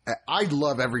 I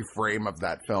love every frame of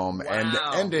that film, Wow. and the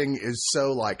ending is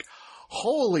so like,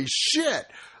 holy shit!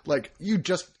 Like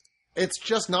it's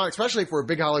just not, especially for a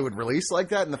big Hollywood release like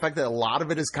that, and the fact that a lot of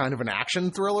it is kind of an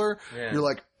action thriller. Yeah. You're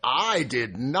like, I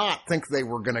did not think they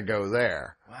were going to go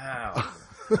there. Wow.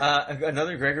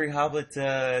 Another Gregory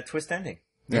Hoblet twist ending.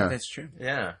 Yeah, that's true.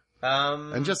 Yeah.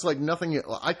 And just like nothing,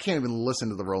 I can't even listen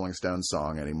to the Rolling Stones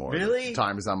song anymore. Really?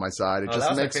 Time is on my side. It that just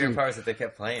was makes my favorite me part is that they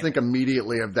kept playing. think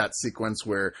immediately of that sequence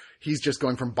where he's just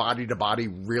going from body to body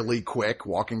really quick,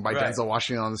 walking by Right. Denzel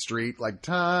Washington on the street, like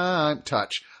time,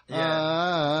 touch. Yeah.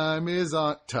 Time is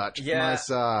on touch my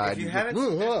side. If you haven't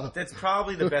seen that, that's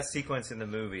probably the best sequence in the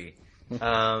movie.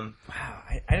 Wow,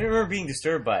 I didn't remember being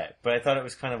disturbed by it, but I thought it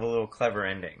was kind of a little clever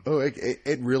ending. Oh,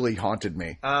 it really haunted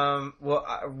me.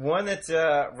 One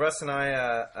that Russ and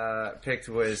I picked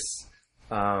was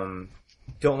Don't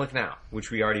Look Now,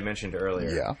 which we already mentioned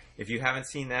earlier. Yeah. If you haven't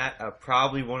seen that,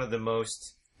 probably one of the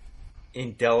most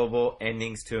indelible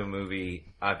endings to a movie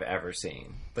I've ever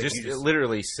seen. Like Just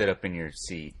literally sit up in your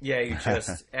seat. Yeah, you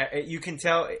just you can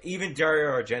tell even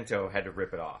Dario Argento had to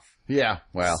rip it off. Yeah,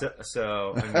 well.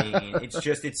 So I mean,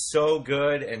 it's so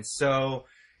good and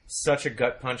such a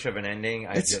gut punch of an ending.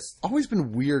 It's always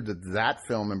been weird that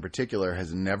film in particular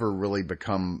has never really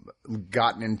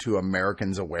gotten into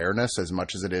Americans' awareness as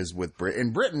much as it is with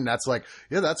in Britain. That's like,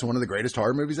 yeah, that's one of the greatest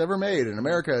horror movies ever made. In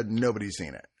America, nobody's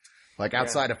seen it. Like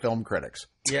outside of film critics.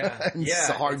 Yeah. and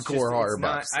yeah. hardcore horror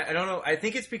buffs. I don't know. I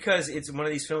think it's because it's one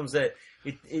of these films that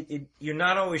you're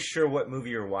not always sure what movie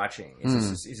you're watching.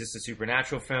 Is this a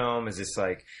supernatural film? Is this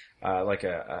like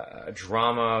a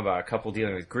drama about a couple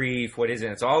dealing with grief? What is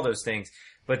it? It's all those things.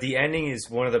 But the ending is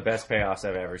one of the best payoffs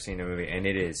I've ever seen in a movie, and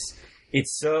it's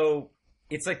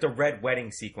like the red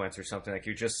wedding sequence or something. Like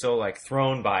you're just so like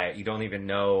thrown by it, you don't even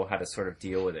know how to sort of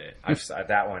deal with it.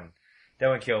 That one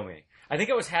killed me. I think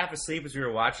I was half asleep as we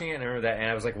were watching it, and I remember that, and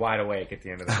I was like wide awake at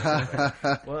the end of the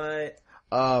movie. What?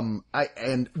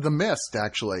 And The Mist,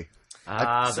 actually.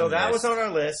 So that was on our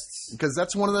list. Because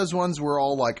that's one of those ones we're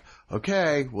all like,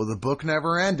 okay, well, the book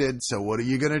never ended, so what are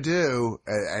you going to do?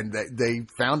 And they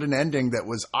found an ending that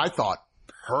was, I thought,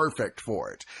 perfect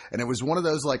for it. And it was one of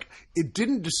those, like, it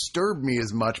didn't disturb me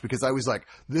as much because I was like,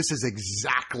 this is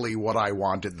exactly what I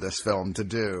wanted this film to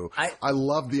do. I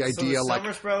love the idea. So the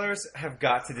Summers Brothers have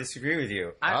got to disagree with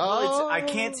you. I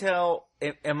can't tell.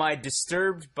 Am I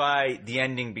disturbed by the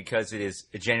ending because it is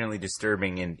genuinely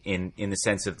disturbing in the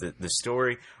sense of the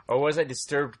story, or was I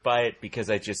disturbed by it because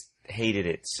I just hated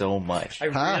it so much?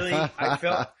 I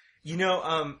felt,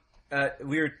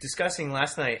 we were discussing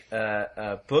last night,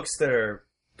 books that are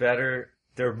better,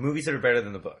 there are movies that are better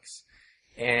than the books.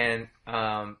 And,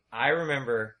 I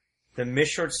remember the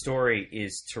Mist short story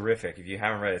is terrific. If you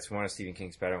haven't read it, it's one of Stephen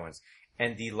King's better ones.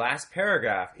 And the last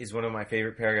paragraph is one of my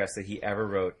favorite paragraphs that he ever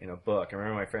wrote in a book. I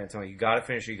remember my friend telling me, you gotta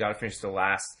finish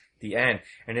the end.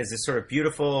 And it's this sort of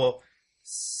beautiful,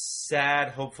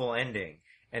 sad, hopeful ending.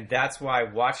 And that's why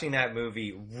watching that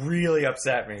movie really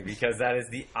upset me, because that is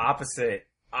the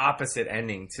opposite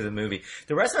ending to the movie.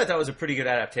 The rest of it I thought was a pretty good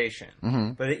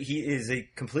adaptation, but he is a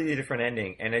completely different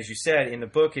ending. And as you said, in the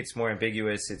book, it's more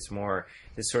ambiguous. It's more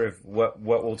this sort of what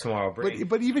will tomorrow bring.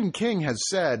 But even King has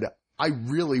said, I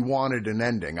really wanted an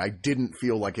ending. I didn't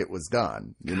feel like it was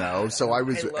done, So I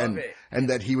was, and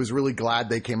that he was really glad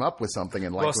they came up with something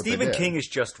and liked what they did. Stephen King is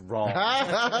just wrong.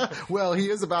 Well,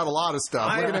 he is about a lot of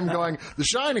stuff. Look at him going, The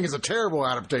Shining is a terrible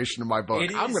adaptation of my book.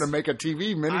 I'm going to make a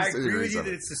TV miniseries. I agree with you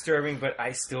that it's disturbing, but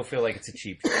I still feel like it's a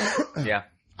cheap shot.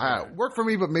 Yeah. Worked for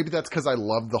me, but maybe that's because I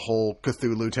love the whole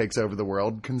Cthulhu takes over the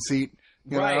world conceit.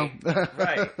 Right. But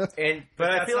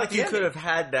I feel like you could have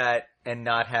had that and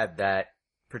not had that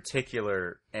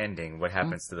particular ending. What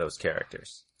happens to those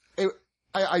characters?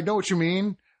 I know what you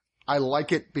mean. I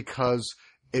like it because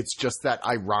it's just that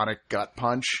ironic gut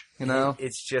punch,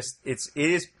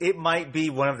 It might be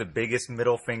one of the biggest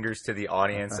middle fingers to the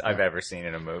audience I've ever seen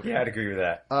in a movie. Yeah, I'd agree with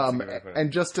that.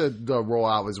 And just to roll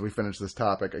out as we finish this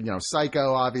topic,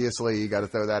 Psycho, obviously, you got to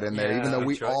throw that in there, even though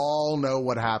we all know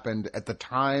what happened at the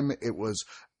time. It was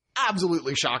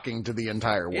absolutely shocking to the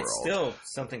entire world. It's still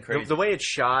something crazy. The way it's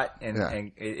shot,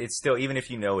 and it's still, even if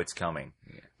you know it's coming.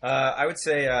 I would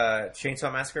say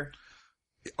Chainsaw Massacre.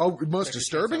 Oh, most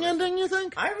disturbing ending, you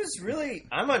think?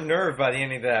 I'm unnerved by the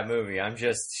ending of that movie.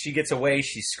 She gets away,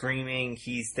 she's screaming,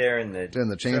 he's there in the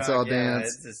chainsaw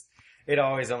dance.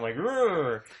 I'm like,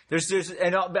 Rrr.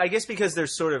 And I guess because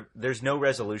there's no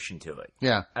resolution to it.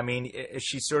 Yeah. I mean,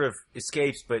 she sort of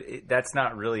escapes, but that's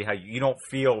not really how you don't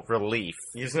feel relief.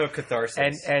 There's no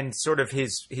catharsis. And sort of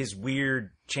his weird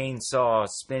chainsaw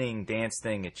spinning dance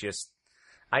thing, it just,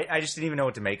 I just didn't even know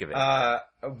what to make of it.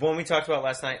 One we talked about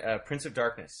last night, Prince of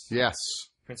Darkness. Yes.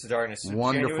 Prince of Darkness.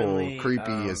 Wonderful,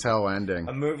 creepy as hell ending.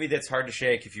 A movie that's hard to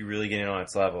shake if you really get in on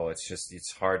its level.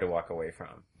 It's hard to walk away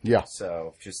from. Yeah.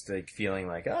 So just like feeling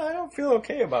like, I don't feel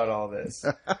okay about all this.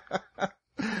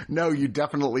 No, you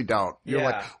definitely don't. You're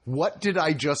like, what did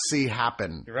I just see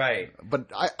happen? Right. But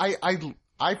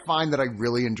I find that I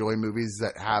really enjoy movies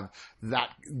that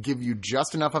give you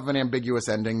just enough of an ambiguous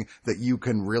ending that you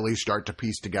can really start to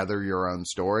piece together your own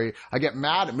story. I get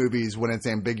mad at movies when it's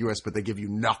ambiguous, but they give you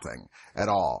nothing at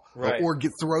all. Right. Or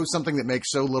throw something that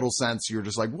makes so little sense, you're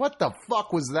just like, what the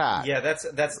fuck was that? Yeah,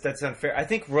 that's unfair. I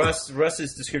think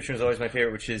Russ's description is always my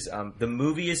favorite, which is, the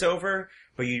movie is over,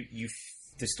 but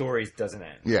the story doesn't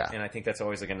end. Yeah. And I think that's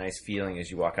always like a nice feeling as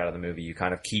you walk out of the movie. You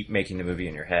kind of keep making the movie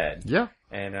in your head. Yeah.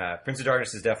 And Prince of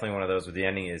Darkness is definitely one of those where the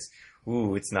ending is,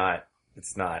 it's not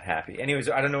happy. Anyways,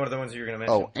 I don't know what other ones you were going to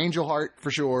mention. Oh, Angel Heart for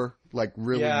sure. Like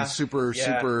really super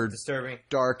disturbing,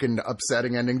 dark and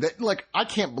upsetting ending. That I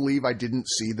can't believe I didn't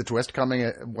see the twist coming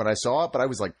when I saw it, but I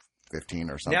was like 15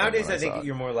 or something. Nowadays, I think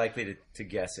you're more likely to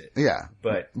guess it. Yeah,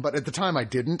 but at the time I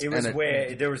didn't. It was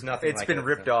there was nothing. It's been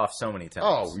ripped off so many times.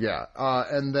 Oh yeah,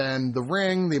 and then The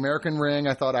Ring, the American Ring,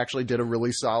 I thought actually did a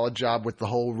really solid job with the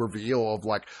whole reveal of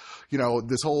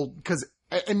this whole because.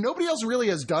 And nobody else really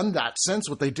has done that since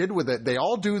what they did with it. They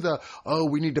all do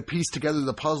we need to piece together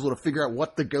the puzzle to figure out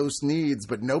what the ghost needs,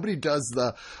 but nobody does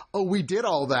we did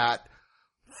all that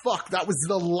fuck, that was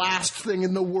the last thing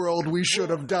in the world we should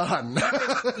have done.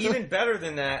 Even better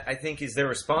than that, I think, is their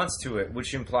response to it,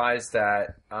 which implies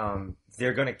that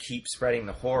they're going to keep spreading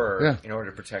the horror in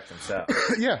order to protect themselves.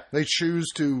 Yeah, they choose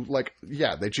to,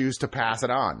 they choose to pass it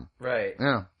on. Right.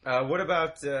 Yeah. What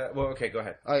about, okay, go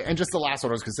ahead. And just the last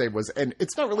one I was going to say was, and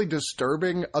it's not really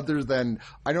disturbing other than,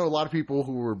 I know a lot of people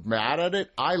who were mad at it.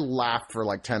 I laughed for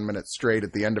 10 minutes straight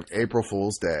at the end of April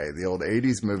Fool's Day, the old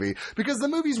 80s movie, because the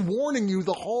movie's warning you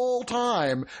the whole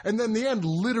time, and then the end,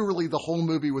 literally the whole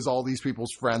movie was all these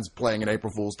people's friends playing an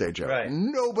April Fool's Day joke. Right.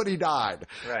 Nobody died.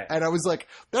 Right. And I was like,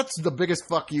 that's the biggest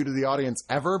fuck you to the audience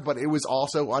ever, but it was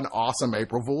also an awesome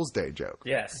April Fool's Day joke.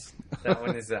 Yes. That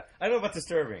one is, I don't know about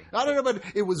disturbing. I don't know, but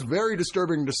it was very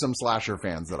disturbing to some slasher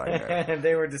fans that I knew.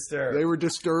 They were disturbed. They were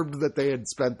disturbed that they had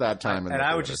spent that time in And the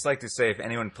I would theater. just like to say, if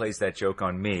anyone plays that joke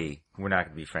on me, we're not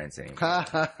going to be friends anymore.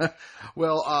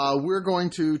 Well, we're going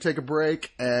to take a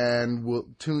break and we'll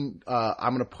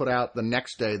I'm going to put out the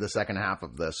next day, the second half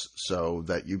of this, so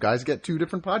that you guys get 2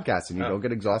 different podcasts and you don't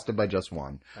get exhausted by just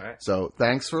one. All right. So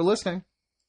thanks for listening.